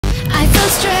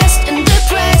stressed and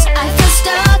depressed, I feel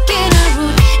stuck in a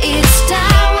route. It's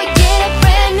time we get a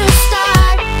brand new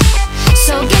start.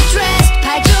 So get dressed,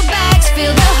 pack your bags,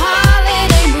 feel the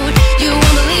holiday mood. You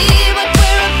won't believe what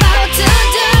we're about to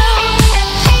do.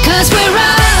 'Cause we're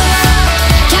off,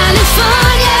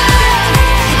 California.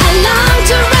 I long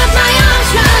to wrap my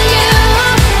arms around you.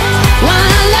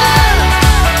 Wanna love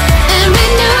and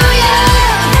renew you.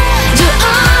 Do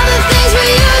all the things we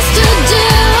used to do.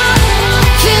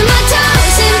 Feel my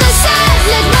toes in the sand,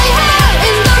 let my hair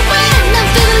in the wind, and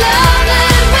feel the love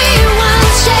that we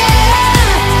once shared.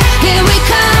 Here we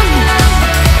come,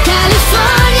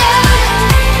 California.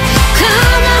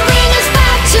 Come and bring us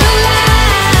back to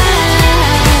life.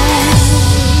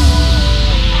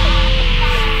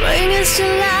 Bring us to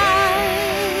life.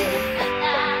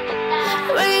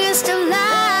 Bring us to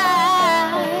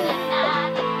life.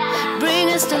 Bring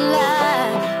us to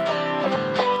life.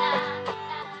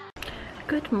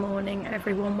 Good morning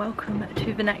everyone, welcome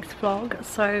to the next vlog.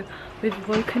 So we've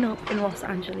woken up in Los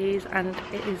Angeles and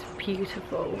it is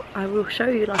beautiful. I will show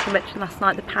you, like I mentioned last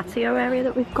night, the patio area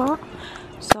that we've got.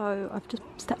 So I've just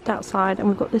stepped outside and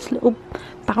we've got this little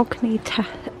balcony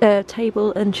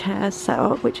table and chairs set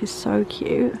up, which is so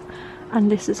cute. And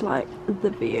this is like the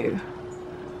view.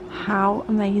 How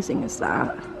amazing is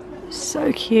that?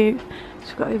 So cute. So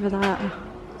we've got over there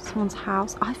someone's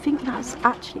house. I think that's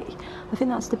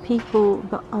the people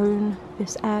that own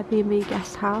this Airbnb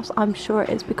guest house. I'm sure it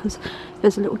is because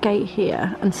there's a little gate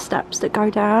here and steps that go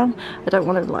down. I don't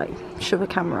want to like shove a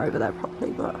camera over there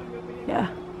properly, but yeah,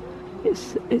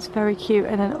 it's very cute.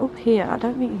 And then up here, I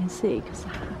don't think you can see because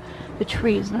the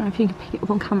trees, I don't know if you can pick it up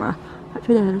on camera.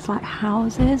 Over there there's like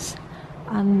houses,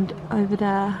 and over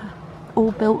there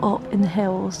all built up in the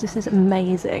hills. This is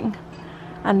amazing.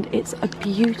 And it's a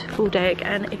beautiful day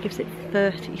again. It gives it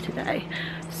 30 today.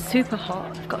 Super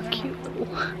hot. I've got a cute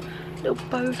little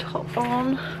bow top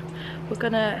on. We're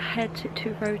gonna head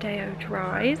to Rodeo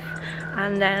Drive,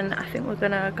 and then I think we're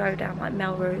gonna go down like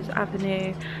Melrose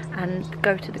Avenue and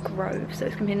go to the Grove. So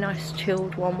it's gonna be a nice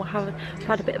chilled one. We've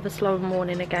had a bit of a slower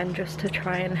morning again just to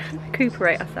try and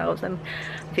recuperate ourselves, and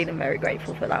I'm feeling very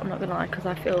grateful for that, I'm not gonna lie, because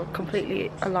I feel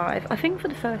completely alive. I think for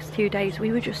the first 2 days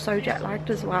we were just so jet lagged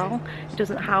as well. It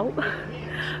doesn't help.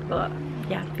 But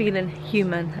yeah, feeling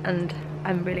human, and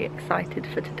I'm really excited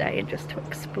for today and just to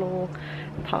explore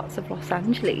parts of Los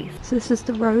Angeles. So this is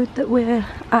the road that we're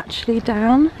actually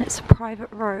down. It's a private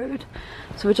road.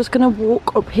 So we're just gonna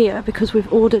walk up here because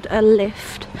we've ordered a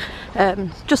lift,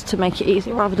 just to make it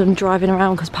easy rather than driving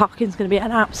around, because parking's gonna be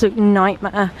an absolute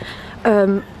nightmare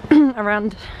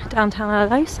around downtown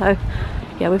LA. So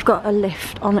yeah, we've got a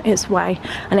lift on its way,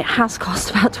 and it has cost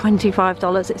about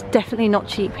 $25. It's definitely not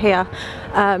cheap here.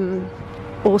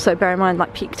 Also bear in mind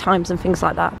like peak times and things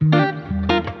like that.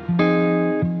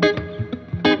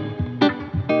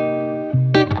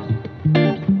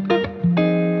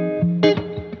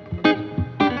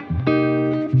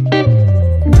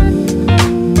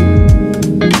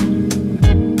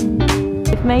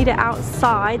 We've made it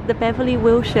outside the Beverly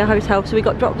Wilshire Hotel, so we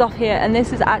got dropped off here, and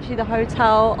this is actually the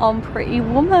hotel on Pretty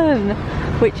Woman,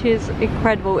 which is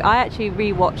incredible. I actually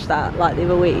re-watched that like the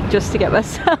other week just to get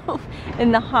myself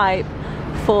in the hype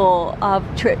for our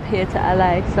trip here to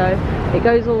LA. So it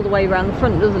goes all the way around the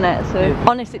front, doesn't it? So yeah.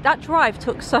 Honestly, that drive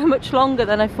took so much longer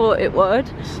than I thought it would.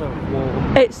 It's so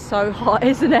warm. It's so hot,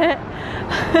 isn't it?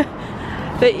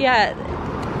 But yeah,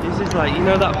 this is like, you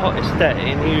know, that hottest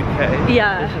day in the UK?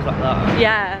 Yeah. This is like that.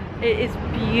 Yeah, it is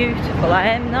beautiful. I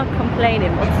am not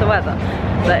complaining whatsoever.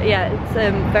 But yeah, it's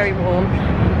very warm.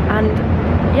 And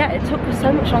yeah, it took us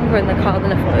so much longer in the car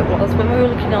than I thought it was. When we were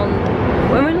looking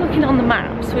on the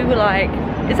maps, we were like,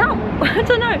 is that, I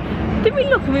don't know, did we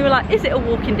look and we were like, is it a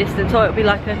walking distance, or it'd be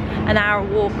like an hour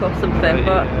walk or something?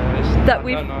 But yeah, that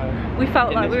we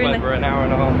felt like we were in an hour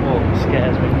and a half walk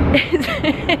scares me.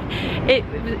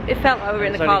 it felt like we were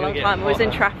in the car a long time. We was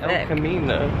in traffic. El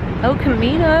Camino. El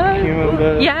Camino. Can you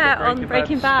remember? Yeah, on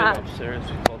Breaking Bad.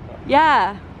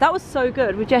 Yeah, that was so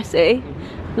good with Jesse.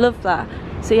 Love that.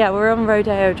 So yeah, we're on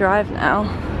Rodeo Drive now.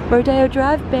 Rodeo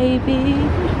Drive, baby.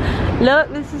 Look,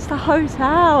 this is the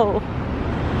hotel.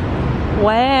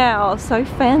 Wow, so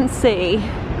fancy. Does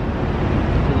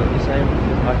it look the same?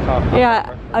 I can't.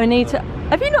 Yeah, I need to.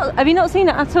 Have you not seen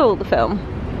it at all, the film?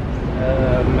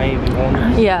 Maybe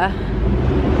once. Yeah.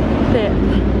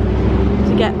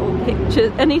 To get all the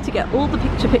pictures. I need to get all the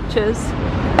pictures.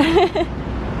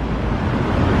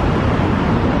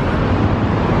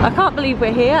 I can't believe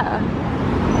we're here.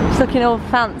 It's looking all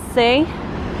fancy.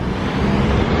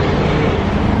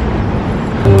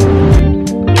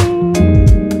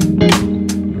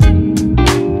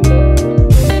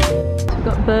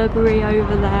 Burberry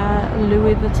over there,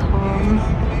 Louis Vuitton,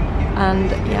 and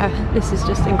yeah, this is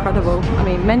just incredible. I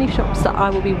mean, many shops that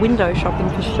I will be window shopping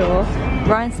for sure.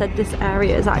 Ryan said this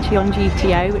area is actually on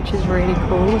GTA, which is really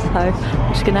cool, so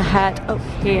I'm just gonna head up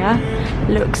here.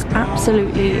 Looks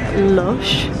absolutely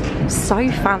lush, so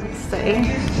fancy.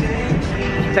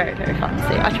 Very, very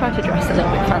fancy. I tried to dress a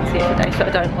little bit fancier today so I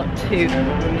don't look too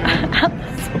at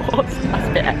the source. That's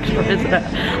a bit extra, isn't it?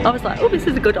 I was like, oh, this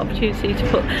is a good opportunity to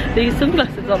put these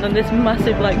sunglasses on and this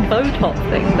massive like bow top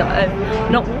thing that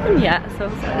I've not worn yet. So I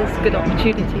was like, this is a good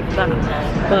opportunity for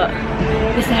that. But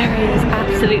this area is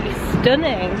absolutely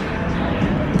stunning.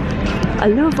 I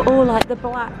love all like the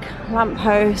black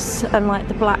lampposts and like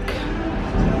the black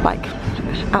like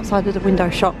outside of the window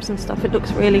shops and stuff. It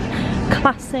looks really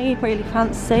classy, really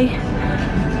fancy.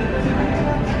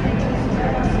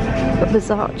 Got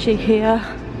Versace here,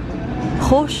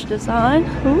 Porsche design.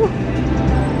 Ooh.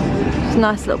 It's a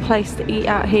nice little place to eat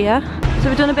out here. So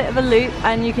we've done a bit of a loop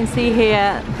and you can see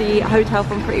here the hotel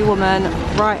from Pretty Woman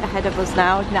right ahead of us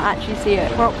now. You can actually see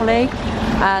it properly,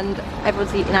 and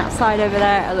everyone's eating outside over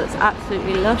there. It looks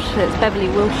absolutely lush. It's Beverly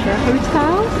Wilshire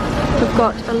Hotel. We've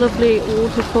got a lovely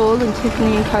waterfall and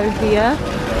Tiffany & Co here.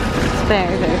 It's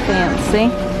very, very fancy.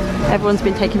 Everyone's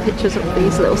been taking pictures of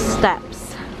these little steps.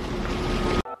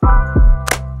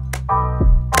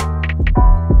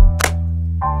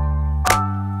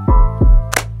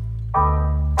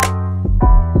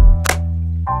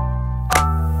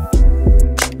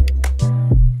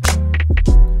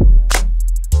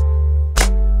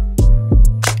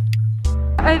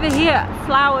 Over here,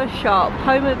 flower shop,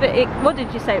 home of it. What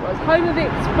did you say it was? Home of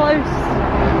Explosive.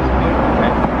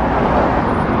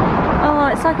 Oh,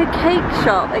 it's like a cake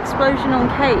shop. Explosion on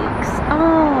cakes.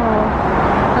 Oh,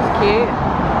 that's cute.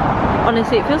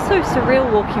 Honestly, it feels so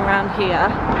surreal walking around here.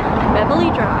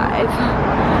 Beverly Drive.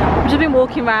 I've just been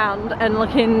walking around and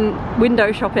looking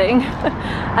window shopping,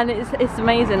 and it's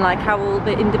amazing like how all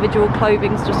the individual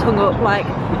clothing's just hung up like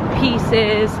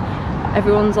pieces.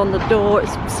 Everyone's on the door.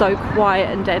 It's so quiet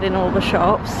and dead in all the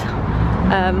shops.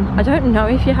 I don't know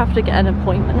if you have to get an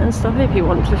appointment and stuff if you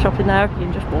want to shop in there, if you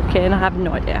can just walk in. I have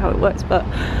no idea how it works, but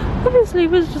obviously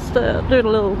it was just doing a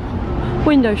little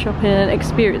window shopping and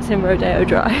experiencing Rodeo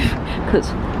Drive, because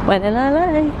when in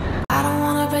LA. I don't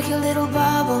wanna break your little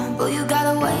bubble, but you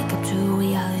gotta wake up to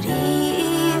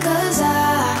reality. Cause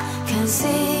I can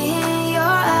see in your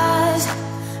eyes,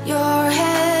 your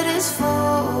head is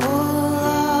full.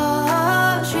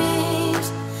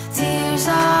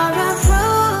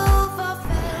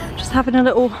 Having a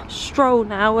little stroll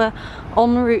now. We're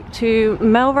en route to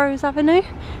Melrose Avenue.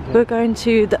 We're going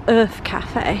to the Earth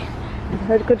Cafe. I've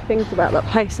heard good things about that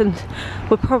place, and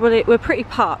we're pretty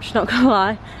parched, not gonna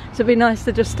lie, so it'd be nice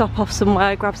to just stop off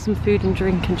somewhere, grab some food and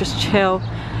drink and just chill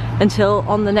until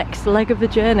on the next leg of the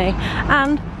journey.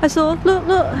 And I saw, look,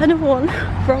 another one,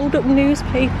 rolled up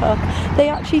newspaper. They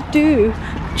actually do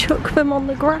chuck them on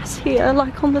the grass here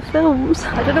like on the films.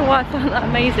 I don't know why I found that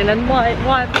amazing and why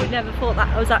I've never thought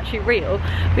that was actually real,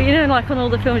 but you know, like on all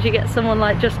the films you get someone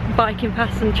like just biking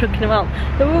past and chucking them out.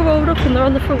 They're all rolled up and they're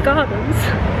on the front gardens.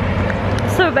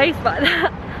 So amazed by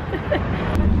that.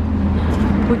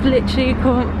 We've literally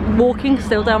come walking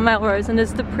still down Melrose, and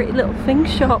there's the Pretty Little Things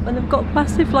shop, and they've got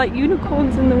massive like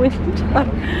unicorns in the window.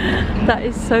 That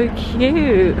is so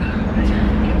cute.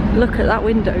 Look at that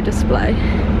window display.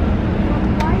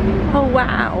 Oh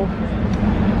wow.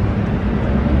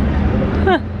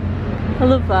 I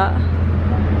love that.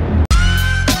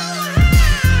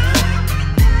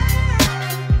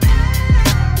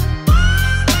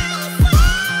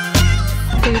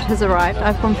 Food has arrived.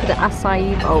 I've gone for the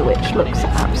acai bowl, which looks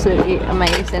absolutely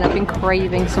amazing. I've been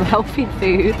craving some healthy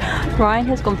food. Ryan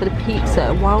has gone for the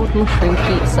pizza, wild mushroom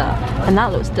pizza, and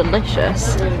that looks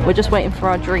delicious. We're just waiting for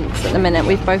our drinks at the minute.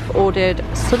 We've both ordered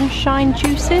sunshine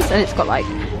juices, and it's got like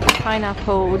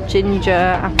pineapple, ginger,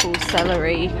 apple,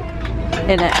 celery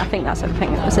in it. I think that's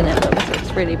everything that was in it, but this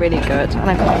looks really, really good, and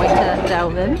I can't wait to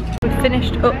delve in. We've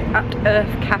finished up at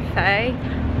Earth Cafe.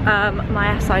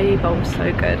 My acai bowl was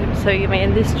so good, it was so yummy,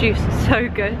 and this juice is so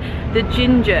good. The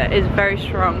ginger is very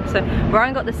strong, so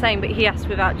Ryan got the same, but he asked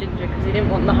without ginger because he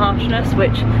didn't want the harshness,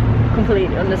 which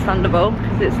completely understandable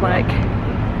because it's like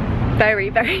very,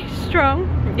 very strong.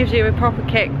 It gives you a proper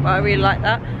kick, but I really like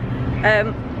that.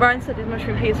 Ryan said his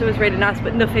mushroom pizza was really nice,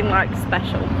 but nothing like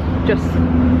special,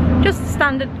 just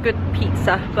standard good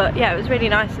pizza. But yeah, it was really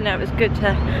nice, and it was good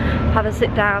to have a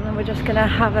sit down, and we're just gonna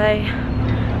have a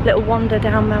little wander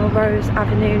down Melrose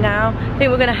Avenue now. I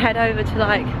think we're gonna head over to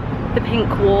like the Pink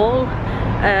Wall.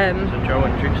 So Joe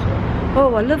and Juice.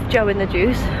 Oh, I love Joe and the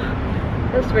Juice.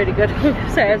 That's really good.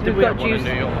 So as we've got juice.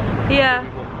 In New York? Yeah.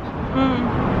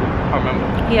 can't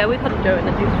remember. Yeah, we've had a Joe and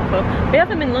a Juice before. We have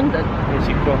them in London. Is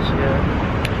it Glossier?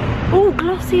 Oh,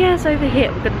 Glossier's over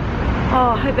here. We're gonna,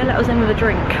 oh, I hope they let us in with a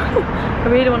drink. I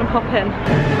really want to pop in.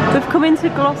 We've come into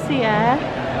Glossier.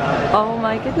 Oh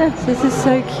my goodness, this is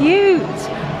so cute.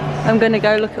 I'm gonna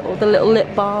go look at all the little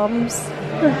lip balms.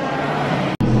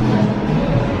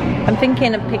 I'm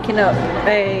thinking of picking up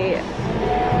a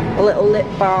little lip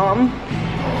balm.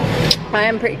 I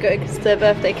am pretty good because the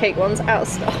birthday cake one's out of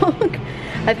stock.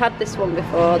 I've had this one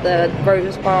before, the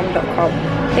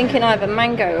rosebalm.com. Thinking either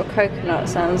mango or coconut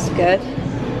sounds good.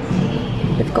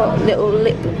 They've got little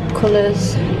lip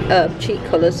colours, cheek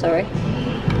colours, sorry.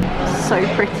 So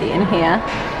pretty in here.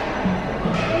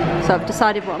 So I've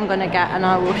decided what I'm going to get and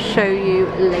I will show you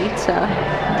later.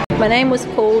 My name was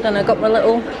called and I got my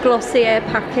little Glossier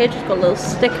package. Got a little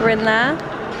sticker in there.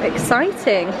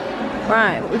 Exciting.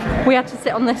 Right, we had to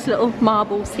sit on this little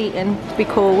marble seating to be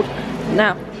called.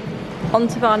 Now, on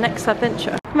to our next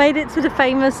adventure. Made it to the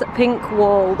famous pink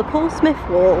wall, the Paul Smith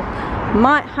wall.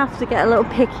 Might have to get a little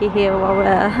picky here while we're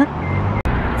there.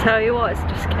 Tell you what, it's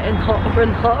just getting hotter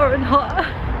and hotter and hotter.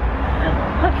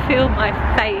 I feel my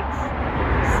face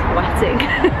sweating.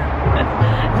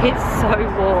 It's so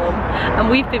warm and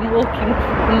we've been walking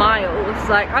miles.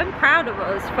 Like, I'm proud of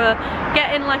us for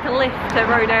getting like a lift to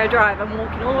Rodeo Drive and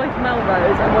walking all the way to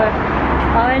Melrose, and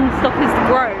our end stop is the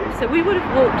Grove, so we would have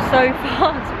walked so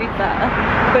far to be fair,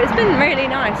 but it's been really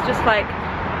nice just like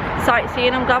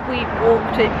sightseeing. I'm glad we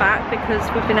walked it back because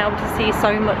we've been able to see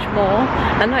so much more.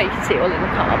 I know you can see it all in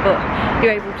the car, but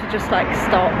you're able to just like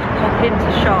stop, pop into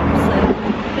shops and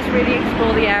just really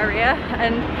explore the area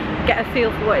and get a feel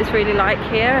for what it's really like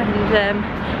here. And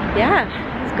yeah,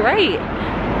 it's great.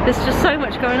 There's just so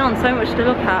much going on, so much to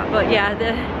look at. But yeah,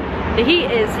 the heat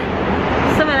is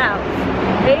something else.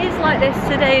 It is like this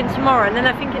today and tomorrow, and then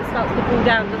I think it starts to cool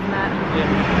down, doesn't it?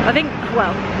 Yeah. I think,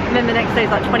 well, and then the next day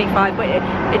is like 25, but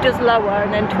it does lower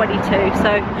and then 22,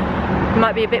 so it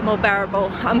might be a bit more bearable.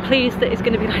 I'm pleased that it's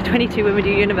going to be like 22 when we do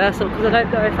Universal, because I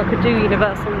don't know if I could do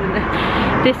Universal in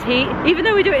this heat, even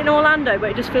though we do it in Orlando,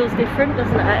 but it just feels different,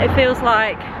 doesn't it? It feels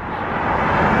like,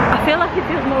 I feel like it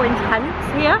feels more intense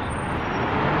here,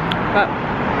 but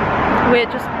we're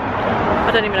just, I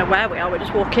don't even know where we are, we're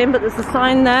just walking, but there's a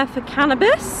sign there for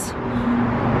cannabis.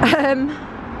 I've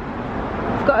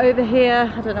got over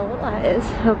here, I don't know what that is,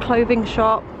 a clothing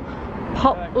shop,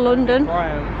 Pop London.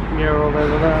 Bryant mural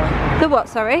over there. The what,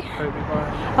 sorry? Kobe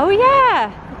Bryant. Oh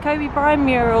yeah, the Kobe Bryant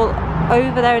mural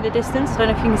over there in the distance, I don't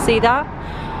know if you can see that.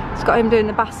 It's got him doing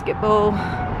the basketball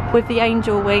with the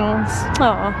angel wings.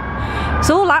 Oh, it's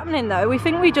all happening though. We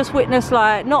think we just witnessed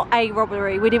like, not a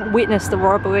robbery, we didn't witness the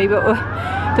robbery, but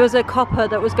there was a copper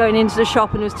that was going into the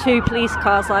shop and there was 2 police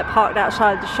cars like parked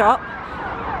outside the shop.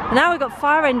 And now we've got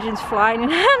fire engines flying in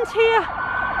hand here.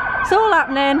 It's all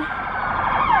happening.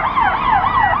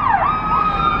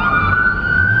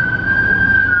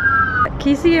 Can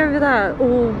you see over there,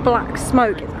 all black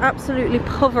smoke? It's absolutely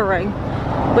covering.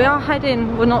 We are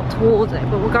heading, we're not towards it,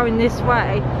 but we're going this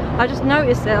way. I just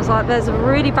noticed it, I was like, there's a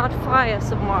really bad fire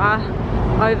somewhere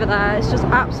over there. It's just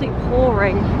absolutely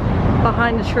pouring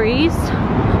behind the trees.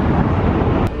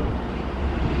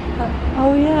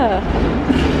 Oh yeah,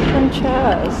 and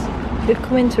chairs. We've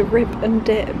come into Rip and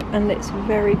Dip and it's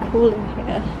very cool in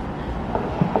here.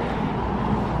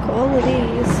 Got all of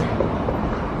these.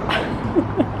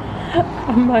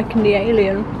 I'm liking the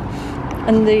alien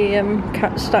and the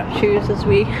cat statues as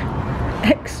we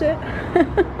exit.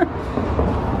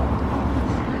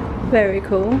 Very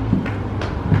cool.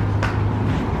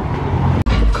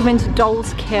 We've come into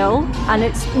Doll's Kill and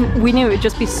it's, we knew it would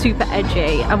just be super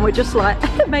edgy and we're just like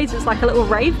amazed, it's like a little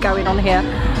rave going on here.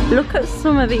 Look at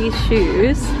some of these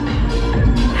shoes.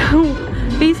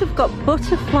 These have got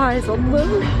butterflies on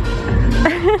them.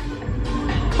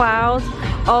 Clouds.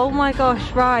 Oh my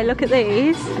gosh, right, look at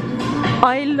these.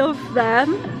 I love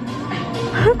them.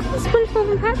 I've got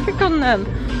SpongeBob and Patrick on them.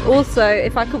 Also,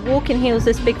 if I could walk in heels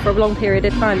this big for a long period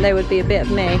of time, they would be a bit of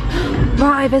me.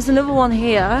 Right, there's another one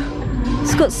here.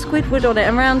 It's got Squidward on it,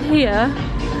 and around here,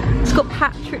 it's got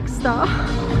Patrick Star.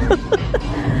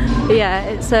 Yeah,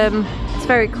 it's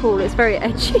very cool. It's very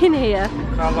edgy in here.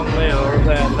 How long they are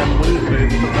there, and then wing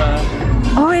moves up there.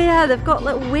 Oh yeah, they've got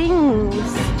little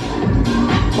wings.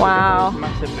 Wow.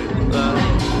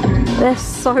 They're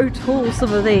so tall,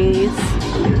 some of these.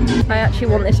 I actually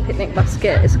want this picnic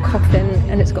basket. It's a coffin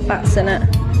and it's got bats in it.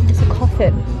 It's a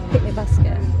coffin picnic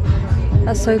basket.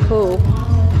 That's so cool.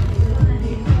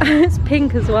 It's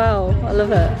pink as well. I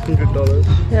love it. $100.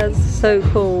 Yeah, it's so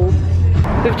cool.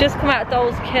 We've just come out of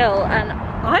Doll's Kill and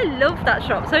I love that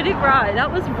shop, so did Rye.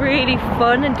 That was really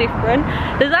fun and different.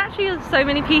 There's actually so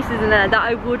many pieces in there that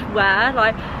I would wear,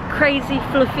 like crazy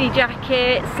fluffy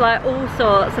jackets, like all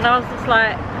sorts, and I was just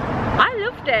like, I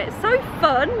loved it. So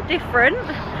fun, different,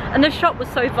 and the shop was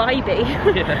so vibey.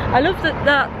 Yeah. I loved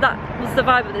that was the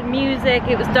vibe of the music.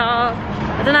 It was dark.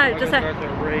 I don't know, just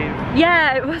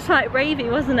yeah, it was like ravey,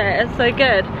 wasn't it? It's so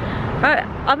good. Alright,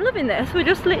 I'm loving this. We're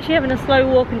just literally having a slow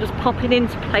walk and just popping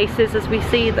into places as we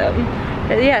see them.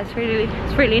 But yeah, it's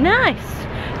really nice.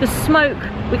 The smoke,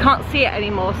 we can't see it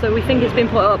anymore, so we think it's been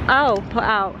put up. Oh, put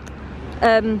out.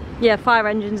 Yeah, fire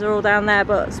engines are all down there,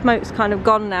 but smoke's kind of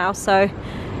gone now, so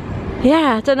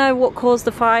yeah, I don't know what caused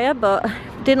the fire, but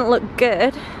it didn't look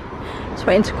good. Just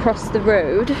waiting to cross the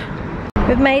road.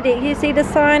 We've made it. You see the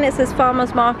sign, it says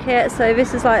farmers market, so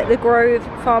this is like the Grove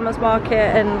farmers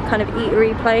market and kind of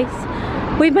eatery place.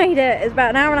 We made it. It's about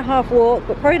an hour and a half walk,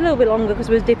 but probably a little bit longer because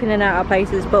we was dipping in and out of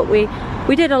places, but we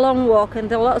did a long walk and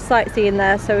did a lot of sightseeing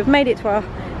there, so we've made it to our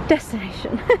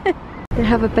destination. They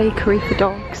have a bakery for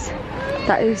dogs.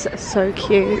 That is so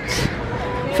cute.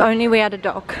 If only we had a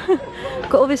dog.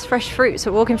 Got all this fresh fruit,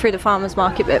 so we're walking through the farmers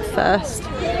market bit first.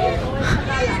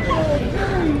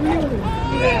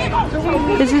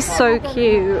 This is so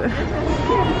cute.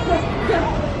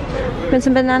 Want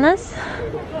some bananas?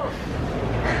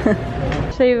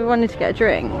 So we wanted to get a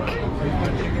drink.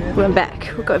 We're going back.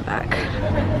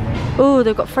 Oh,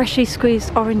 they've got freshly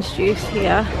squeezed orange juice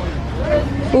here.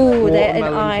 Oh, they're in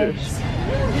ice.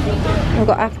 We've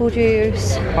got apple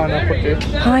juice. Pineapple juice.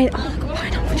 Oh, they've got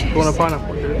pineapple juice. You want a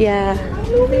pineapple juice? Yeah.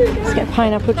 Let's get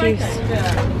pineapple juice.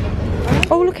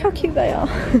 Oh, look how cute they are.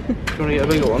 Do you want to get a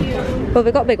bigger one? Well,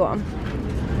 we got a bigger one.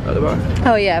 At the back?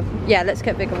 Oh yeah, let's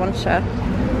get a bigger one, sure.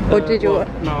 Or did you want?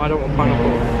 No, I don't want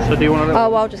pineapple. So do you want a little one? Oh,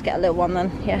 well, I'll just get a little one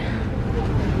then, yeah.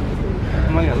 I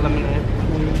might get lemonade.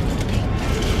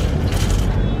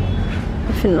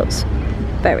 Everything looks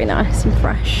very nice and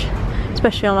fresh,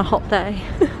 especially on a hot day.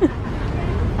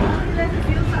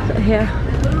 So here,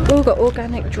 oh, we've got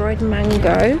organic dried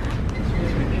mango.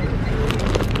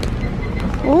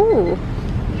 Oh,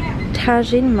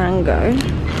 Tajin mango.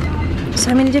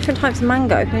 So many different types of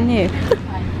mango, who knew?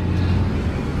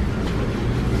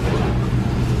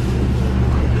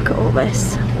 Look at all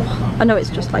this. I know it's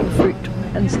just like fruit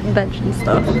and veg and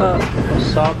stuff, but...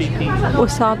 Wasabi peas.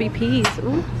 Wasabi peas,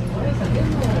 ooh.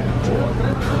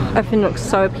 Everything looks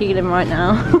so appealing right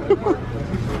now.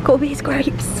 Got all these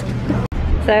grapes.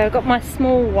 So I got my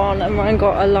small one and Ryan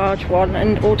got a large one,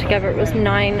 and altogether it was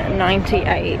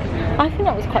 $9.98. I think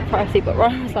that was quite pricey, but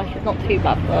Ryan was like, it's not too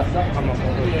bad, but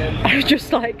I was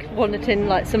just like wanting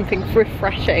like something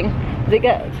refreshing. Is it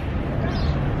good?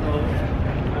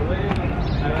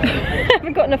 I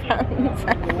haven't got enough hands.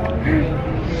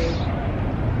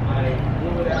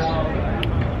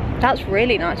 That's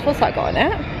really nice. What's that got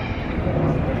in it?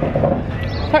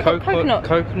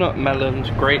 Coconut, melons,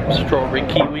 grape, strawberry,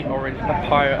 kiwi, orange,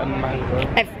 papaya and mango.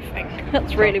 Everything.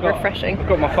 That's really refreshing. I've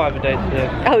got my 5 a day today.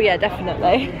 Oh yeah,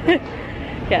 definitely.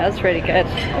 Yeah, that's really good.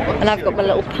 And I've got my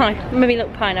little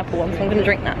pineapple one, so I'm going to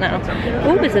drink that now.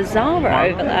 Oh, there's a Zara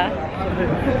over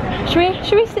there.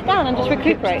 Should we sit down and just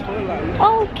recuperate?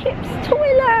 Oh, Kip's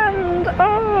Toyland!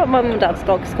 Oh, my mum and dad's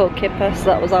dog's called Kipper, so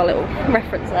that was our little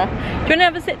reference there. Do you want to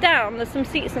have a sit down? There's some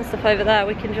seats and stuff over there.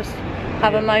 We can just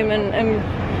have a moment and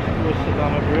We'll sit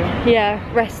down over here.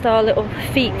 Yeah, rest our little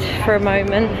feet for a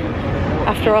moment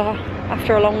after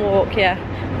a long walk. Yeah,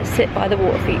 let's sit by the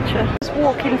water feature. Just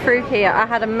walking through here, I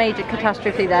had a major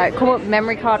catastrophe there. It came up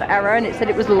memory card error and it said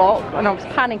it was locked, and I was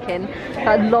panicking.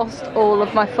 I lost all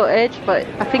of my footage, but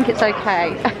I think it's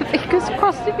okay. Fingers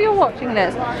crossed if you're watching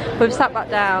this. We've sat back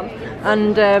down,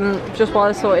 and just while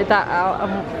I sorted that out,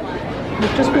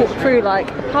 we've just walked through like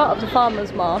a part of the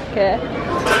farmers market,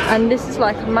 and this is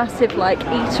like a massive like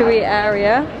eatery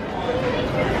area.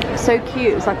 So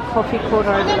cute. It's like a coffee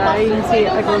corner over there. You can see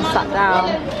everyone sat down.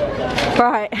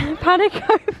 Right, panic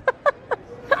over.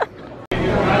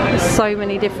 There's so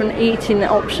many different eating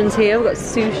options here. We've got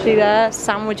sushi there,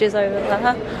 sandwiches over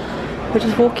there. We're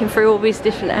just walking through all these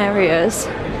different areas.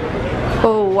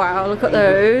 Oh wow, look at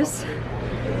those.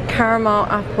 Caramel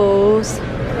apples,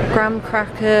 graham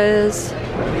crackers.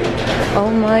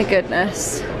 Oh my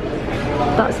goodness.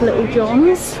 That's Little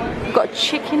John's. We've got a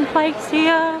chicken place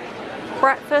here.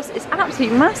 Breakfast. It's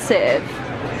absolutely massive.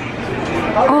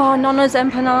 Oh, Nonna's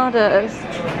empanadas.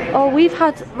 Oh, we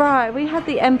had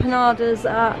the empanadas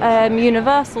at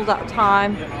Universal that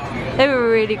time. They were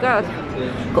really good.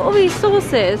 Got all these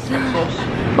sauces.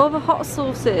 All the hot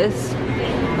sauces.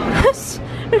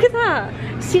 Look at that.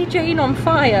 See Jane on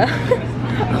fire.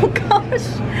 Oh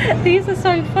gosh, these are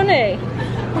so funny.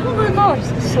 Oh my gosh,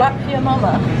 slap your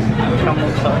mama.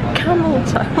 Camel toe. Camel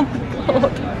toe,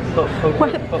 oh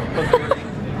my god.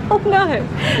 Oh no.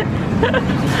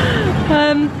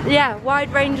 Yeah,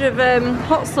 wide range of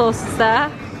hot sauces there.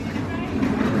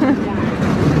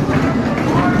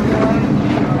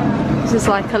 This is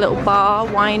like a little bar,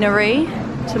 winery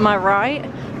to my right. I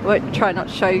won't try not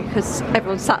to show you because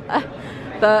everyone's sat there.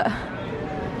 But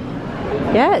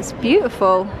yeah, it's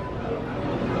beautiful.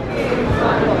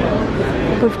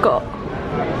 We've got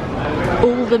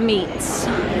all the meats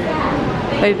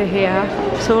over here.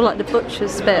 So all like the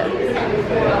butcher's bit.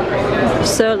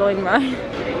 Sirloin, right?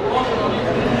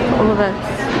 All of this.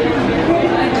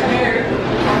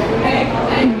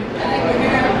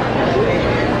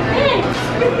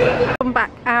 Come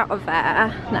back out of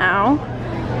there now,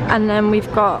 and then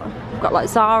we've got like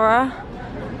Zara.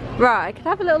 Right, I could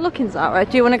have a little look in Zara.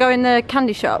 Do you want to go in the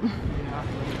candy shop?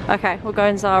 Okay, we'll go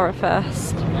in Zara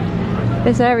first.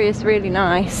 This area is really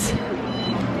nice.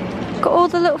 Got all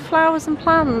the little flowers and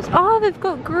plants. Oh, they've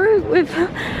got Groot with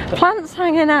plants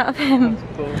hanging out of him.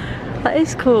 That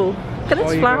is cool. Look at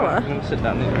this flower. I'm going to sit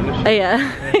down here. Oh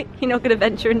yeah, you're not going to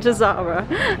venture into Zara.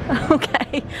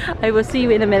 Okay, I will see you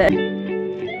in a minute.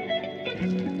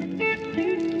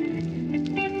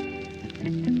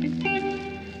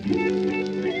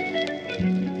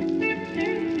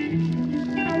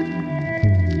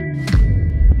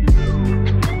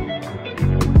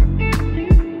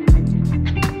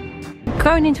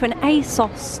 Going into an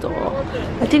ASOS store.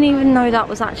 I didn't even know that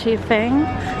was actually a thing.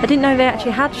 I didn't know they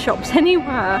actually had shops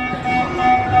anywhere.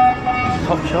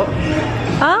 Topshop?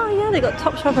 Oh yeah, they got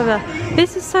Topshop over there.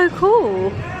 This is so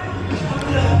cool.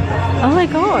 Oh my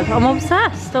god, I'm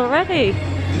obsessed already.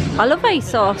 I love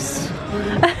ASOS.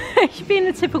 You're being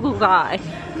a typical guy.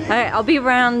 Alright, I'll be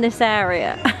around this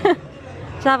area.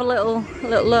 Just have a little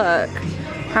look.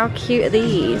 How cute are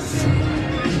these?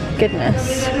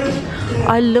 Goodness.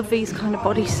 I love these kind of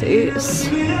bodysuits.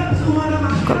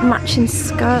 Got matching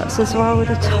skirts as well with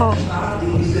a top.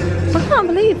 I can't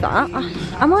believe that.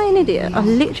 Am I an idiot? I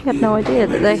literally had no idea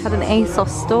that they had an ASOS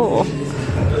store.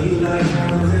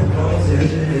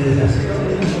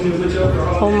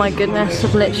 Oh my goodness,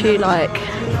 I'm literally like...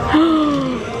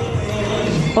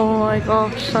 Oh my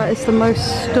gosh, that is the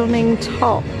most stunning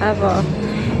top ever.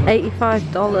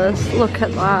 $85, look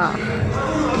at that.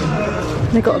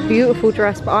 They got a beautiful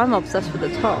dress, but I'm obsessed with the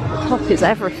top. The top is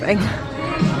everything.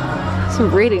 Some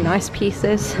really nice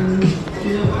pieces.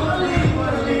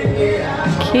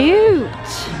 Cute!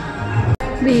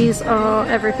 These are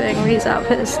everything, these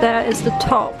outfits. There is the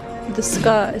top. The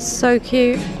skirt is so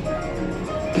cute.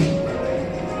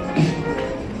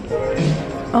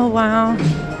 Oh wow.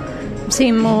 I'm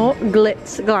seeing more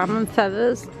glitz, glam and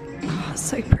feathers. Oh, it's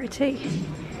so pretty.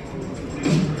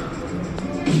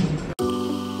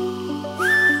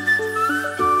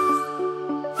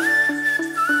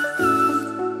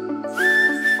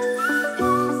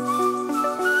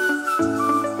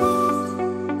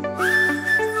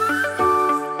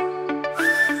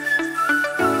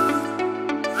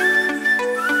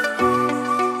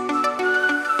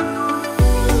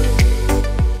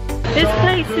 This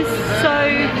place is so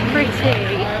pretty.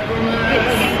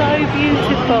 It's so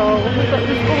beautiful. We've got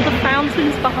all the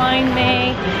fountains behind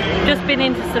me. Just been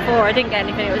into Sephora. I didn't get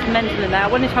anything. It was mental in there. I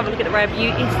wanted to have a look at the Rare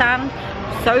Beauty stand.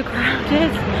 So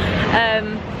crowded.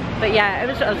 But yeah, I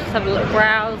was just having a little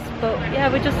browse. But yeah,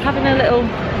 we're just having a little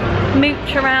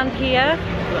mooch around here.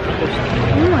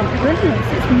 Oh my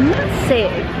goodness, it's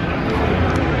massive.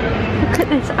 Look at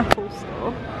this Apple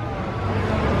store.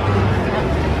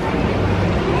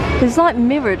 It's like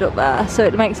mirrored up there, so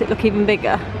it makes it look even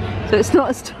bigger. So it's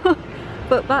not as tall,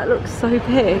 but that looks so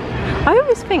big. I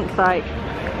always think like,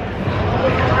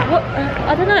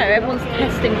 I don't know, everyone's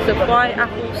testing stuff, why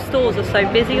Apple stores are so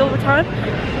busy all the time.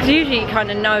 Because usually you kind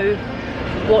of know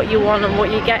what you want and what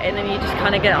you're getting and you just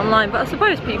kind of get it online. But I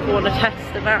suppose people want to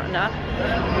test them out now.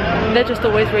 They're just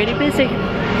always really busy.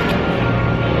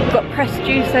 We've got pressed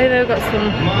juice over there, we've got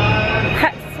some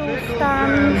pretzel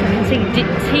stands. I can see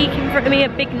Teak in front of me, a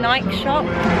big Nike shop.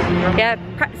 Yeah,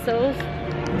 pretzels.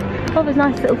 Oh, there's a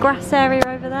nice little grass area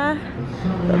over there.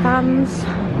 Little vans.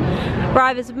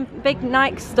 Right, there's a big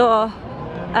Nike store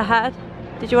ahead.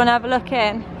 Did you want to have a look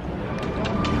in?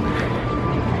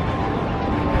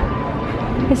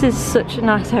 This is such a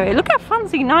nice area. Look how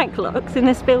fancy Nike looks in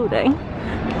this building.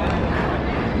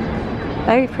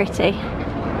 Very pretty.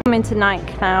 I'm into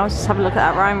Nike now. Let's just have a look at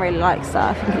that. Ryan really likes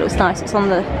that. I think it looks nice. It's on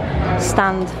the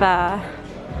stand there.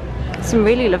 Some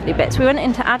really lovely bits. We went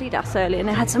into Adidas earlier and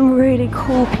they had some really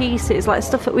cool pieces, like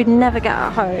stuff that we'd never get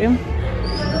at home.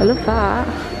 I love that.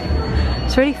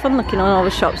 It's really fun looking on all the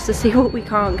shops to see what we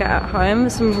can't get at home.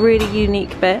 There's some really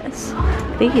unique bits.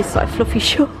 These like fluffy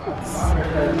shorts.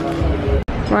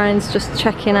 Ryan's just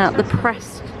checking out the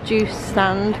pressed juice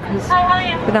stand because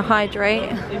we're gonna hydrate.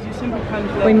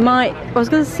 We might, I was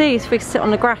gonna see if we could sit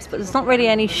on the grass, but there's not really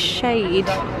any shade.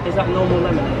 Is that normal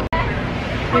lemon?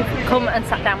 We've come and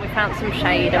sat down, we found some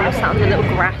shade and we're sat on the little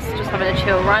grass just having a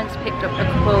chill. Ryan's picked up a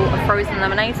couple of frozen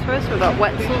lemonades for us. We've got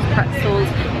Wetzels, pretzels,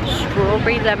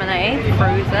 strawberry lemonade,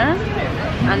 frozen.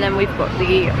 And then we've got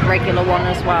the regular one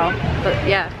as well. But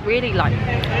yeah, really like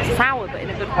sour but in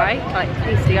a good way. Like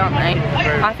tasty, aren't they?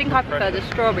 I think I prefer the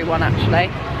strawberry one actually.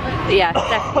 But yeah,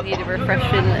 definitely need a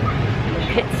refreshing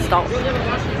pit stop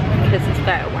because it's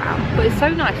better. Wow. But it's so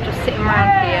nice just sitting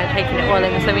around here, taking it all in.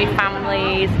 There's so many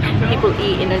families, people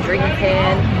eating and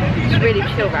drinking. It's really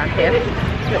chill around here.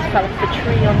 So it fell off the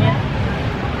tree on you.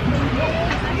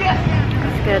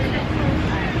 That's good.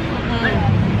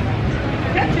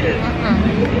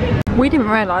 We didn't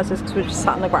realise this because we just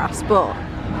sat on the grass, but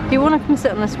if you want to come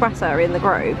sit on this grass area in the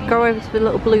Grove, go over to the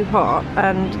little blue hut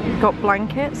and you've got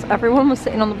blankets. Everyone was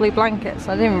sitting on the blue blankets.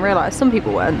 I didn't even realise, some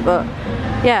people weren't, but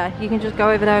yeah, you can just go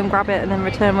over there and grab it and then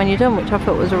return when you're done, which I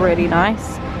thought was really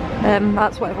nice.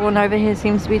 That's what everyone over here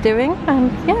seems to be doing,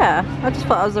 and yeah, I just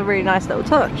thought that was a really nice little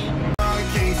touch.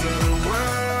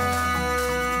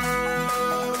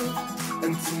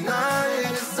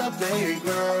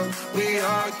 We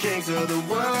are kings of the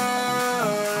world,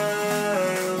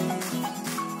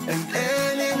 and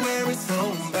anywhere it's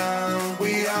homebound,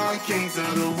 we are kings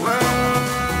of the world.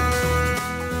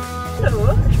 So,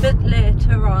 a bit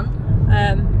later on,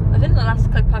 I think the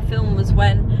last clip I filmed was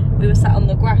when we were sat on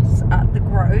the grass at the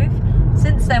Grove.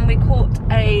 Since then we caught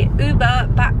a Uber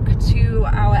back to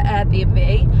our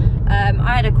Airbnb.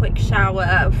 I had a quick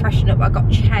shower, freshen up, I got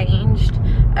changed.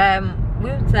 We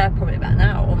were there probably about an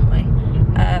hour, weren't we?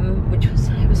 Which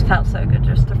felt so good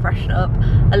just to freshen up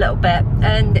a little bit.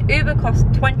 And the Uber cost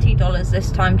 $20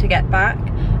 this time to get back,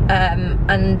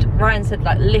 and Ryan said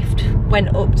like Lyft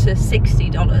went up to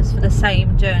 $60 for the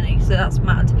same journey, so that's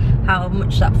mad how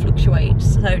much that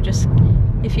fluctuates. So just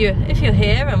if you're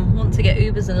here and want to get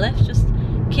Ubers and Lyfts, just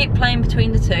keep playing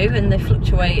between the two and they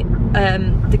fluctuate.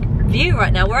 The view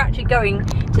right now, we're actually going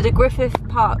to the Griffith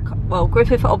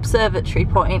Observatory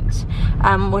point,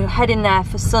 and we're heading there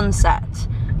for sunset.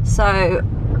 So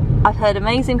I've heard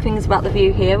amazing things about the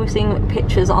view here. We're seeing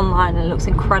pictures online and it looks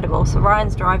incredible. So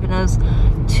Ryan's driving us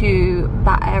to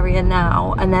that area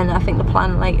now, and then I think the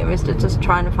plan later is to just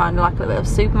try and find like a little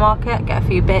supermarket, get a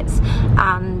few bits,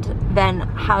 and then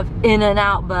have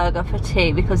In-N-Out burger for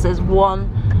tea because there's one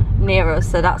near us.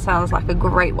 So that sounds like a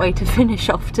great way to finish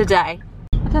off today.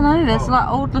 I don't know, there's like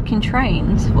old looking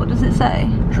trains. What does it say?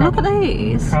 Look at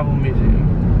these. Travel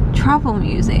museum. Travel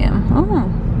museum. Oh.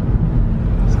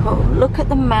 Oh, look at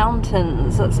the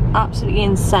mountains, that's absolutely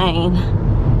insane.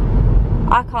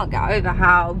 I can't get over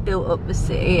how built up the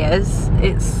city is.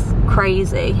 It's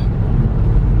crazy.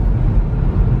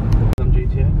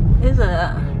 GTA. Is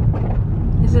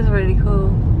it? This is really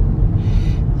cool.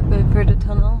 Let's go through the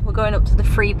tunnel. We're going up to the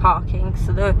free parking,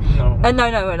 so the no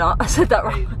we're not. I said that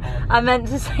wrong. I meant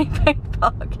to say paid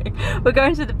parking. We're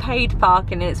going to the paid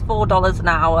parking and it's $4 an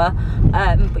hour,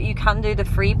 but you can do the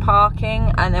free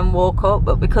parking and then walk up,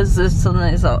 but because the sun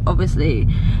is obviously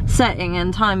setting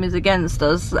and time is against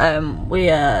us, we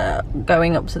are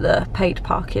going up to the paid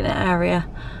parking area.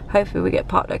 Hopefully we get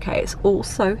parked okay. It's all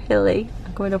so hilly.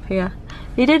 I'm going up here.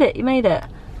 You did it, you made it.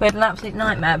 We had an absolute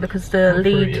nightmare because the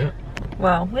lead,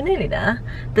 well, we're nearly there.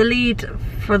 The lead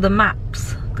for the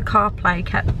maps, the CarPlay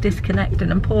kept disconnecting,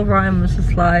 and poor Ryan was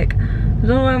just like, I don't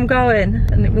know where I'm going,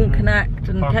 and it won't connect,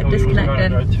 and kept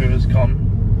disconnecting. Our tour is gone,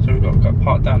 so we've got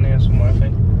parked down here somewhere, I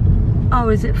think. Oh,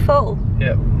 is it full?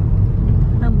 Yep.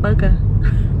 Oh, bugger.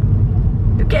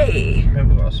 Okay. Maybe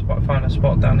we've got to find a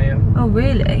spot down here. Oh,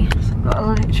 really? So I've got to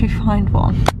literally find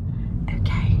one.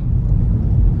 Okay.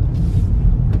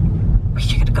 We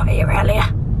should have got here earlier.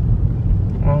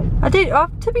 Well, I did,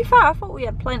 to be fair, I thought we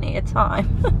had plenty of time.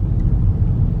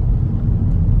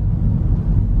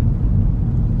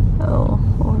 Oh,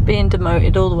 we're being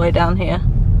demoted all the way down here.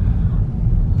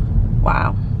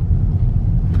 Wow.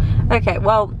 Okay,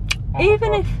 well,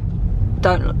 even if...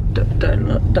 Don't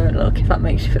look if that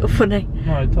makes you feel funny.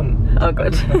 no, it doesn't. Oh,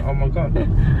 good. Oh my god.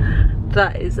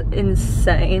 That is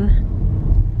insane.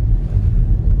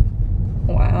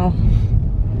 Wow.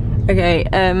 Okay,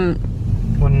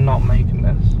 We're not making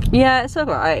this. yeah, it's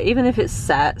alright. Even if it's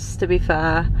sets, to be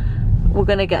fair, we're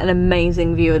gonna get an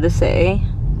amazing view of the city.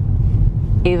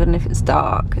 Even if it's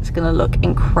dark, it's gonna look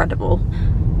incredible.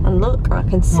 And look, I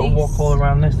can see. We'll walk all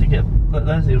around this to get. Look,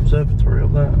 there's the observatory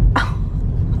up there.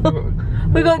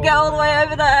 We got to get all the way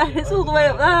over there. It's all the way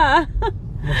up there.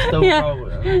 We're still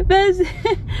going. There's...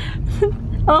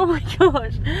 Oh my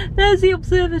gosh. There's the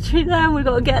observatory there and we've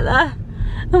got to get there.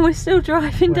 And we're still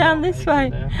driving down this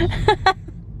way.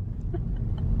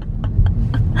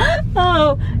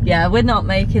 Oh, yeah, we're not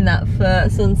making that for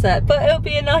sunset, but it'll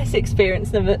be a nice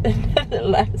experience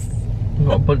nevertheless. We've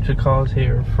got a bunch of cars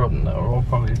here in front that are all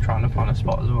probably trying to find a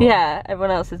spot as well. Yeah,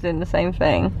 everyone else is doing the same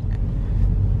thing.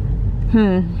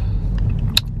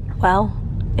 Well,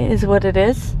 it is what it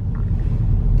is.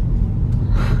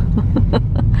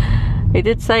 We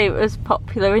did say it was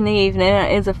popular in the evening.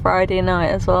 It is a Friday night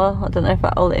as well. I don't know if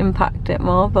that will impact it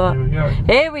more, but here we go.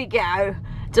 Here we go.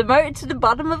 Demoted to the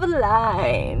bottom of a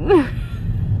line.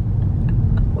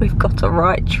 We've got a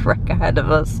right trek ahead of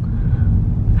us.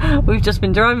 We've just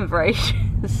been driving for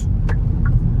ages.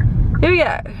 Here we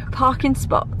go. Parking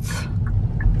spots.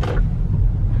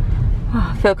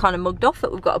 Oh, I feel kind of mugged off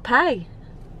that we've got to pay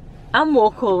and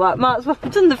walk all that. Might as well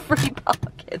have done the free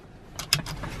parking.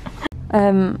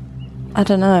 I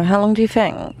don't know. How long do you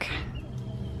think?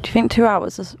 Do you think 2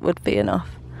 hours would be enough?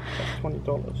 That's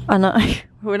 $20. I know.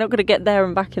 We're not going to get there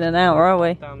and back in an hour, are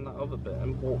we? Down that other bit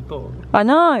and walked up. I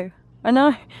know.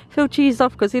 Phil cheesed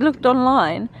off because he looked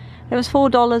online. It was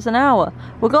 $4 an hour.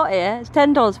 We got here, it's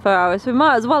 $10 per hour, so we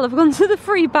might as well have gone to the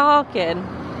free parking.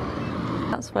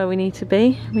 That's where we need to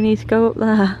be. We need to go up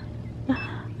there.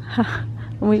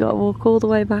 And we got to walk all the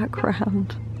way back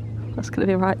round. That's going to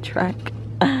be a right trek.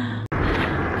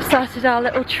 Started our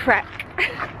little trek.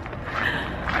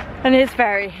 And it's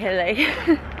very hilly.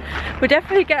 We'll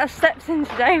definitely get our steps in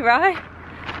today, right?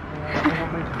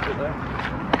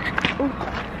 Ooh,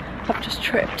 I've just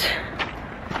tripped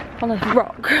on a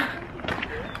rock.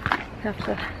 I have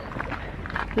to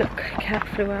look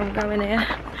carefully where I'm going here.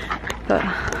 But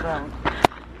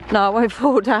no, I won't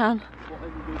fall down.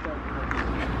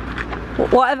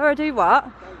 Whatever I do, what?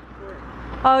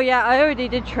 Oh yeah, I already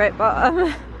did trip,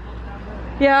 but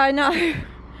yeah, I know.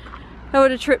 I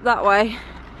would have tripped that way.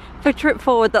 If I trip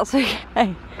forward, that's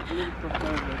okay.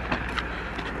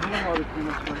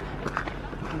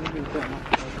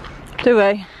 Do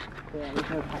we?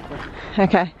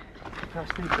 Okay.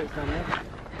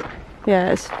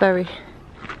 Yeah, it's very,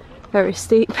 very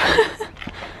steep.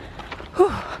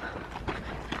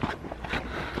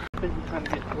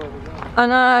 I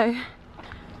know.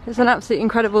 It's an absolutely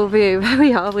incredible view. Where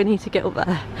we are, we need to get up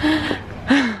there.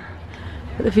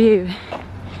 But the view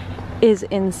is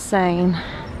insane.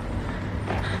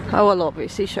 I will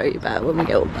obviously show you better when we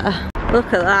get up there.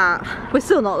 Look at that. We're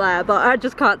still not there, but I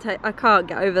just can't I can't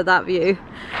get over that view.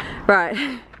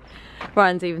 Right.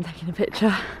 Ryan's even taking a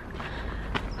picture.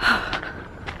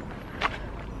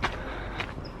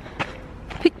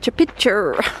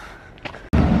 Picture.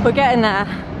 We're getting there.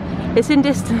 It's in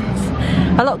distance.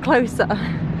 A lot closer.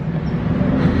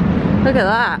 Look at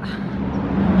that.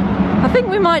 I think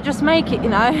we might just make it, you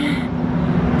know.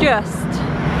 Just.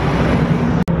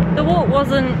 The walk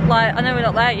wasn't like, I know we're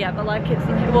not there yet, but like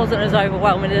it wasn't as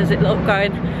overwhelming as it looked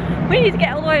going, we need to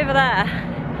get all the way over there.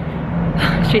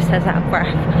 She says out of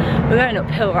breath. We're going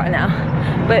uphill right now,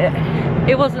 but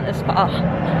it wasn't as far.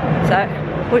 So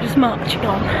we're just marching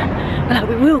on. And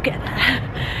we will get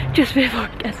there just before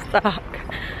it gets dark.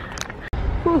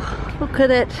 Ooh, look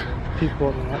at it. People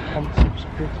on that concept.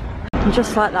 And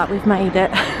just like that, we've made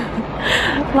it.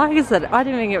 Like I said, I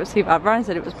didn't think it was too bad. Brian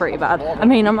said it was pretty bad. I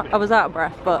mean, I was out of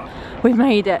breath, but we've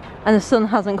made it. And the sun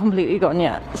hasn't completely gone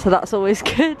yet, so that's always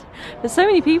good. There's so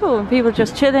many people, and people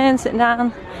just chilling, sitting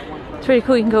down. It's really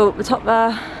cool. You can go up the top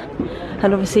there,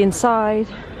 and obviously inside.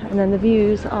 And then the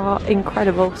views are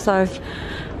incredible. So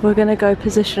we're gonna go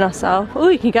position ourselves. Oh,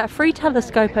 you can get a free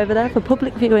telescope over there for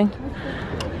public viewing.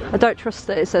 I don't trust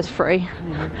that it says free.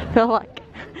 I feel like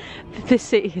this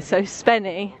city is so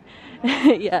spenny.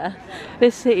 Yeah,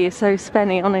 this city is so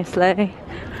spenny, honestly.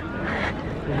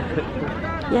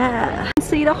 Yeah. You can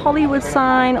see the Hollywood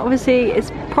sign. Obviously,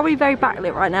 it's probably very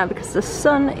backlit right now because the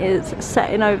sun is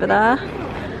setting over there.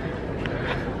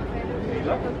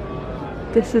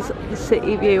 This is the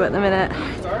city view at the minute.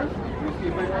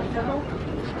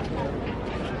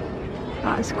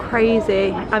 That is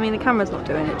crazy. I mean, the camera's not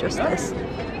doing it justice.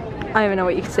 I don't even know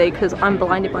what you can see because I'm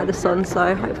blinded by the sun,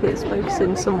 so hopefully it's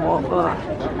focusing somewhat, but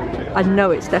I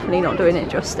know it's definitely not doing it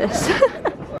justice.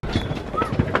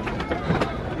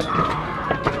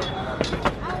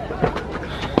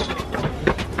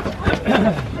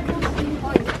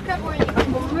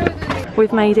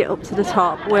 We've made it up to the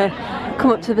top. We're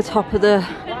come up to the top of the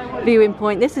viewing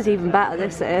point. This is even better,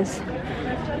 this is.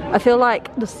 I feel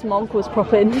like the smog was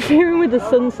proper interfering with the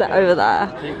sunset over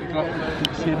there.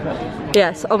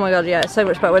 Yes, oh my god, yeah, it's so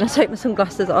much better when I take my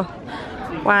sunglasses off.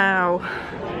 Wow,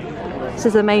 this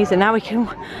is amazing. Now we can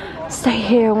stay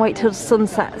here and wait till the sun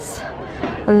sets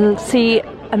and see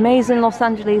amazing Los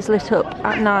Angeles lit up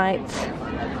at night.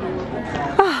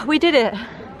 Ah, we did it.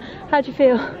 How do you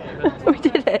feel? We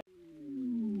did it.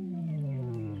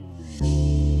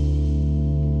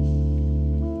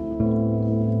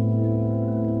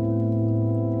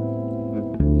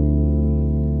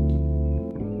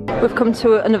 We've come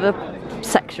to another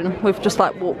section. We've just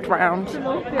like walked around,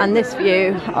 and this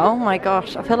view, oh my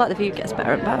gosh, I feel like the view gets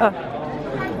better and better.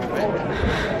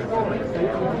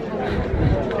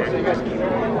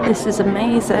 This is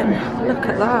amazing. Look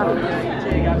at that.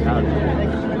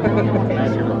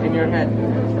 In your head.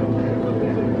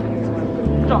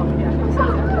 Stop.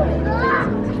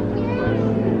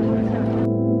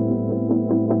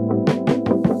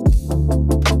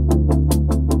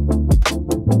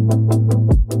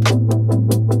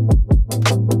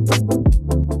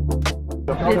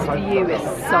 This view is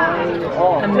so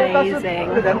amazing.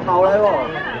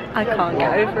 I can't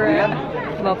get over it.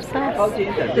 I'm obsessed.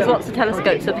 There's lots of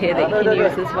telescopes up here that you can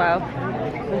use as well.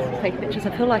 Let's take pictures. I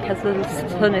feel like as the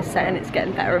sun is setting, it's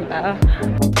getting better and better.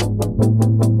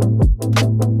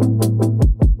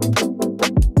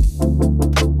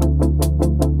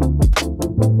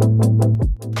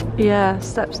 Yeah,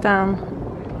 steps down.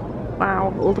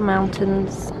 Wow, all the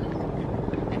mountains.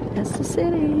 There's the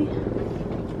city.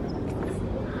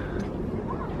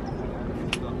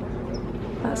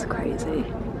 That's crazy.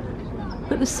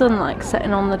 But the sun like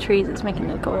setting on the trees, it's making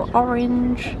it go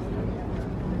orange.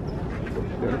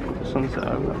 Sunset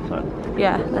over that side.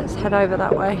 Yeah, let's head over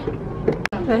that way.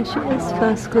 There she is,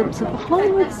 first glimpse of a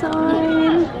Hollywood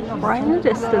sign. Right in the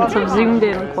distance, I've zoomed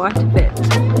in quite a bit.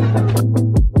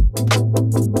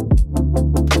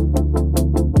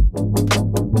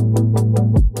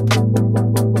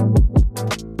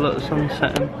 Look, the sun's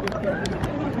setting.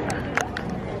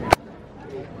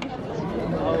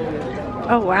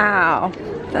 Oh wow,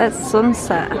 that's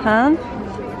sunset, huh?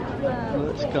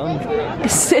 It's gone.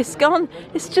 It's gone.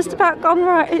 It's just about gone,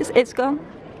 right? It's gone.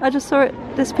 I just saw it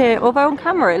disappear. Although on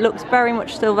camera it looks very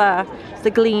much still there. It's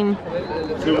the gleam.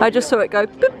 I just saw it go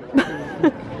boop.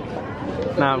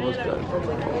 Nah, it was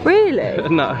good. Really?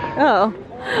 No. Oh,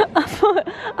 I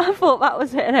thought that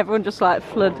was it, and everyone just like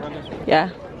flood.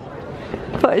 Yeah.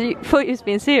 Thought you was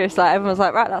being serious. Like everyone was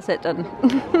like, right, that's it, done.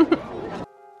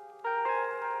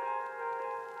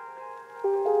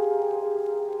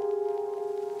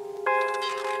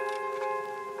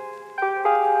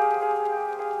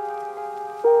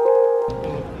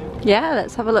 Yeah,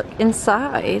 let's have a look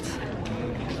inside.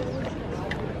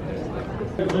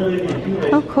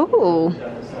 Oh, cool.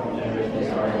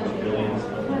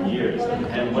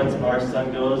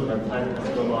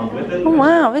 Oh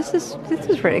wow, this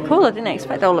is really cool. I didn't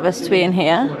expect all of us to be in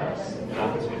here.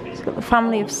 It's got the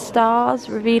family of stars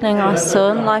revealing our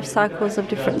sun, life cycles of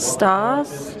different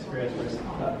stars.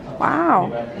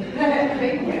 Wow.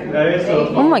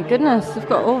 Oh my goodness, they've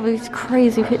got all these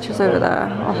crazy pictures over there.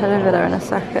 I'll head over there in a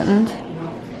second.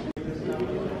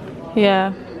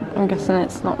 Yeah, I'm guessing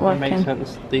it's not working. It makes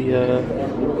sense, the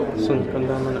sun's gone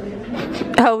down on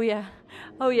it. Oh yeah.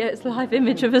 Oh yeah, it's a live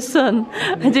image of a sun.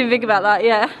 I didn't think about that,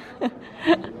 yeah.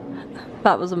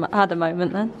 That was had a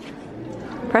moment then.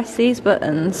 Press these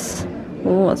buttons.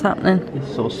 Oh, what's happening?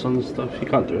 It's all sun stuff, you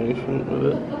can't do anything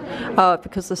with it. Oh,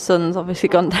 because the sun's obviously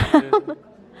gone down. Yeah.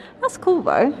 That's cool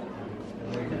though.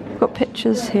 We've got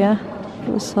pictures here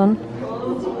of the sun.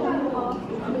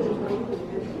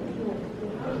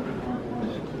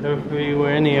 If we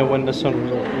were in here when the sun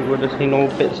was up, we would have seen all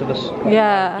bits of the sun.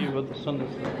 Yeah. View of the sun.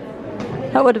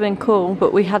 That would have been cool,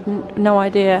 but we had no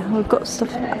idea. We've got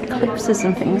stuff like eclipses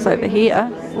and things over here.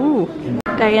 Ooh.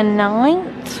 Day and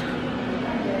night.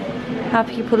 How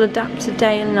people adapt to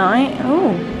day and night.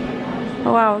 Oh.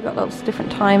 Oh wow, we've got lots of different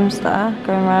times there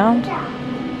going around.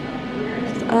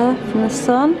 It's Earth and the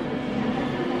sun.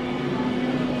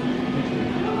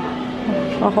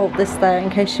 I'll hold this there in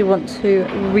case you want to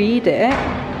read it.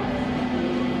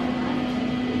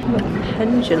 A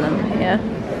pendulum here.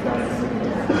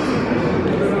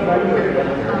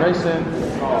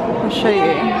 I'll show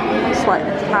you. It's like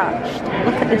attached.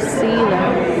 Look at this ceiling.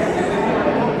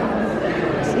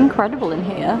 It's incredible in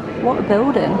here. What a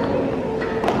building.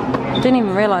 I didn't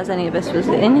even realise any of this was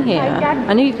in here.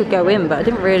 I knew you could go in, but I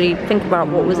didn't really think about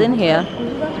what was in here.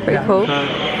 It's pretty cool.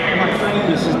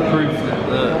 This is proof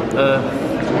that the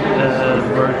Earth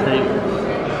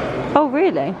rotates. Oh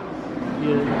really?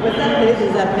 Yeah. What that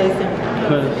is that facing?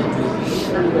 Because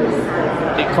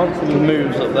it constantly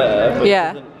moves up there, but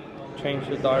Yeah. it doesn't change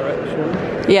the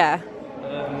direction. Yeah.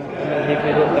 And then if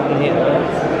you look down here,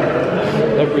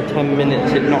 every 10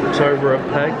 minutes it knocks over a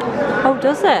peg. Oh,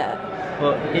 does it?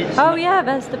 But it's Oh yeah,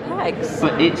 there's the pegs.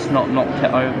 But it's not knocked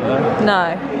it over.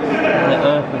 No. The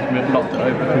earth has knocked it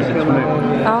over because it's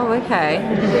moved. Oh, okay.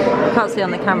 I can't see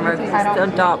on the camera because it's still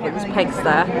dark, but there's pegs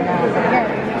there.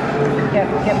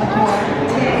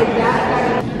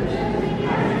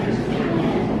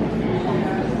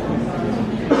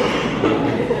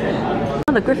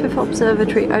 The Griffith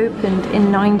Observatory opened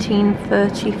in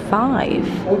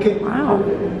 1935. Okay. Wow.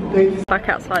 Back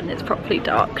outside and it's properly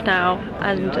dark now,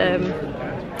 and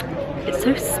it's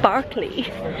so sparkly.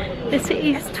 The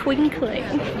city is twinkling.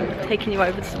 Taking you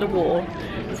over to the wall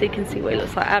so you can see what it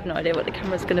looks like. I have no idea what the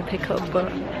camera's going to pick up,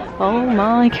 but oh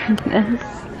my goodness.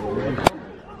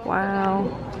 Wow.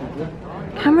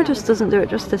 Camera just doesn't do it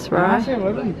justice, right?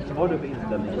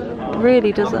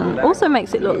 Really doesn't. Also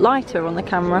makes it look lighter on the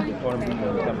camera,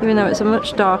 even though it's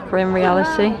much darker in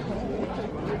reality.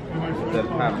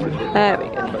 There we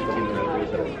go.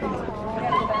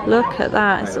 Look at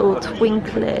that, it's all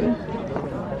twinkling.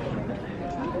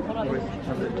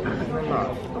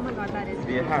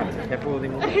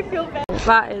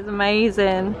 That is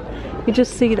amazing. You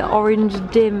just see the orange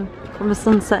dim from the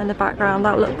sunset in the background.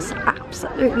 That looks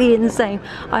absolutely insane.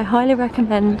 I highly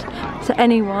recommend to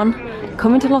anyone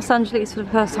coming to Los Angeles for the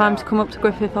first time to come up to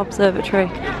Griffith Observatory.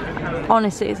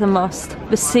 Honestly, it's a must.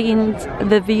 The scenes,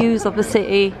 the views of the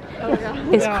city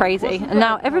is crazy. And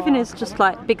now everything is just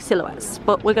like big silhouettes,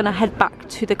 but we're gonna head back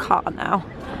to the car now.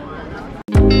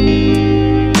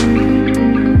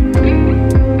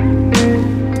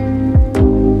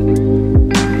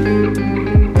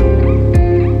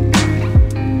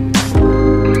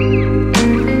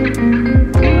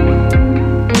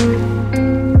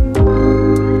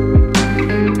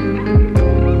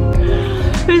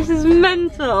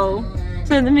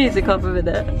 Turn the music up a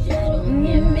minute.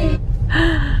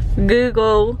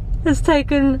 Google has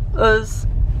taken us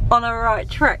on a right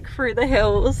trek through the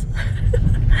hills.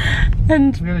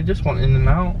 And we really just want in and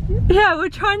out. Yeah, we're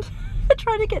trying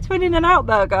to get to an In-N-Out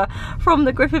burger from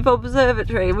the Griffith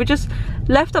Observatory. We just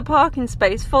left a parking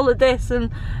space, followed this, and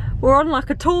we're on like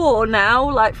a tour now,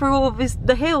 like through all of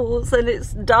the hills, and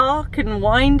it's dark and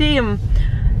windy and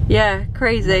yeah,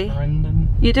 crazy.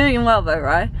 You're doing well though,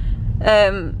 right?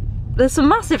 There's some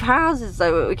massive houses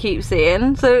though that we keep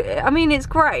seeing, so I mean it's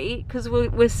great because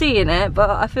we're seeing it, but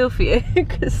I feel for you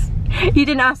because you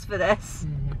didn't ask for this.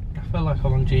 I feel like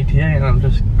I'm on GTA and I'm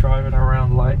just driving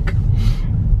around like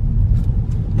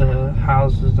the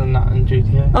houses and that in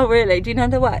GTA. Oh really? Do you know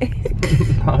the way?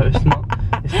 No, it's not.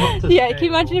 It's not to yeah, scale. can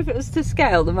you imagine if it was to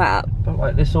scale the map? But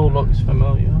like this all looks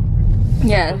familiar.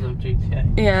 Yeah. Because of GTA.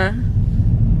 Yeah.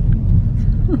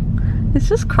 It's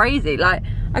just crazy. Like,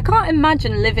 I can't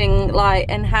imagine living like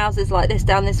in houses like this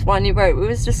down this windy road. We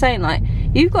was just saying, like,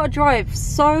 you've got to drive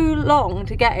so long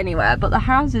to get anywhere, but the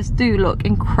houses do look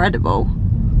incredible.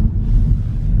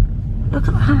 Look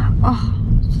at that. Oh,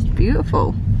 it's just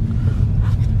beautiful.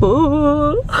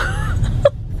 Oh.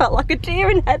 Felt like a deer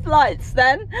in headlights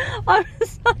then. I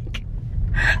was like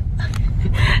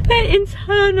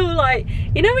internal, like,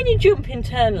 you know when you jump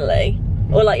internally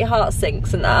or like your heart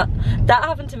sinks and that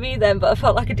happened to me then, but I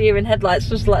felt like a deer in headlights,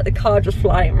 just like the car just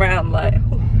flying around, like,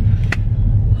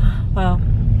 wow.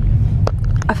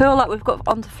 I feel like we've got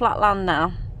onto flat land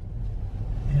now.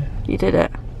 Yeah. You did it.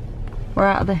 We're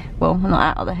out of the, well, we're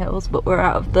not out of the hills, but we're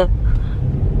out of the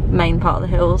main part of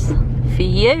the hills for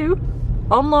you,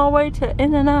 on our way to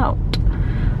In-N-Out.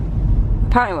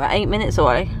 Apparently we're 8 minutes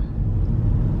away.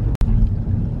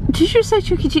 Did you say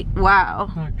Chuck E. Cheese?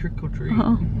 Wow. No, trick or treat.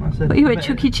 Oh. I said, But you went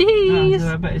Chuck E. Cheese.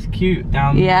 I bet it's cute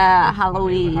down. Yeah,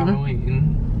 Halloween.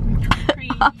 Halloween.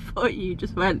 I thought you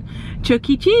just went Chuck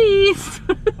E. Cheese.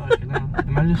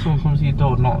 Imagine someone comes to your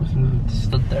door, knocks, and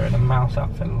stood there in a mouse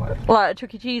outfit, like a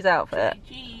Chuck E. Cheese outfit.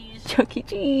 Chuck E.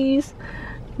 Cheese.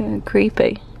 Yeah,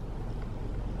 creepy.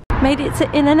 Made it to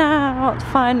In-N-Out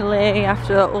finally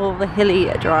after all the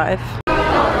hilly drive.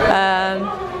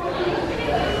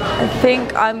 I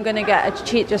think I'm gonna get a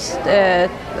cheat, just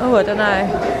oh, I don't know.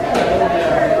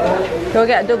 Do I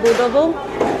get a double?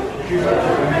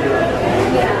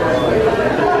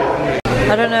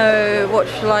 I don't know, what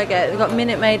shall I get? We've got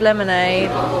Minute Maid lemonade.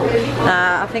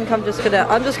 Nah, I think I'm just gonna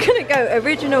go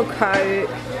original Coke.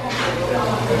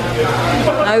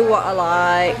 Know what I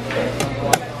like.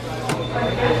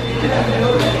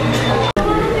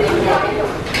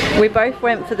 We both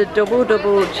went for the double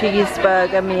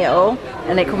cheeseburger meal,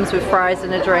 and it comes with fries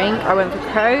and a drink. I went for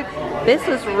Coke. This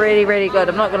was really good,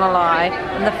 I'm not gonna lie.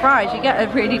 And the fries, you get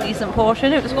a really decent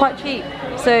portion. It was quite cheap.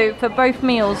 So for both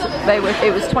meals,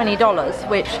 it was $20,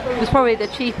 which was probably the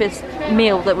cheapest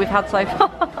meal that we've had so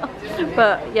far.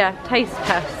 But yeah, taste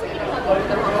test.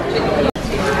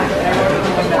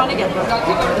 I'm trying to get this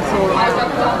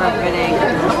all happening.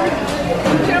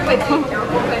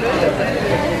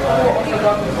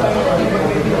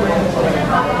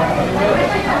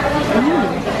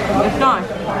 It's nice,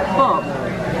 but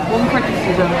one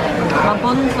criticism, my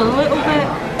bun's a little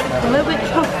bit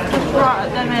tough just right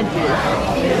at them edges.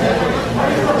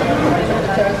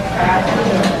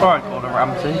 Alright, Gordon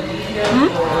Ramsay.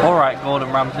 Alright,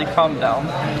 Gordon Ramsay, calm down.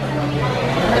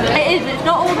 It's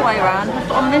not all the way around,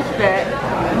 just on this bit.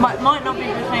 Might not be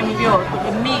the same as yours, but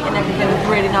the meat and everything is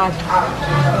really nice.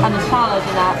 And the salad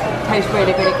and that tastes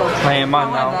really, really good. Hey,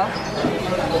 mine now.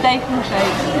 Steak and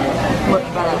shake, much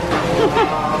better.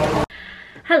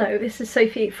 Hello, this is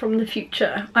Sophie from the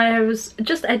future. I was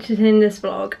just editing this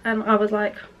vlog and I was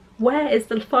like, where is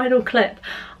the final clip?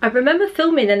 I remember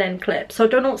filming an end clip, so I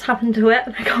don't know what's happened to it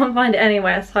and I can't find it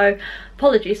anywhere, so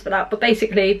apologies for that. But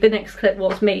basically the next clip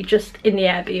was me just in the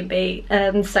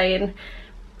Airbnb saying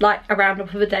like a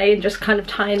roundup of a day and just kind of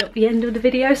tying up the end of the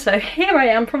video. So here I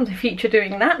am from the future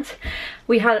doing that.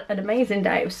 We had an amazing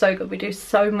day, it was so good. We do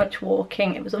so much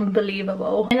walking, it was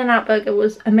unbelievable. In-N-Out burger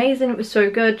was amazing, it was so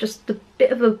good. Just the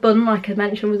bit of a bun, like I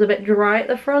mentioned, was a bit dry at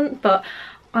the front, but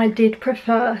I did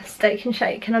prefer Steak and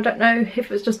Shake, and I don't know if it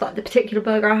was just like the particular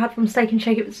burger I had from Steak and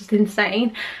Shake, it was just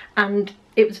insane and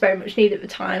it was very much needed at the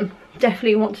time.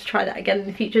 Definitely want to try that again in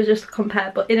the future just to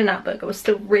compare, but In-N-Out burger was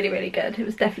still really, really good. It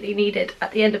was definitely needed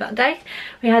at the end of that day.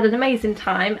 We had an amazing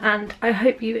time and I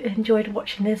hope you enjoyed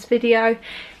watching this video.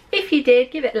 If you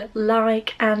did, give it a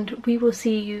like and we will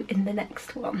see you in the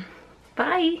next one.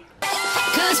 Bye!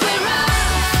 'Cause we're all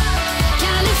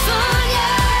California.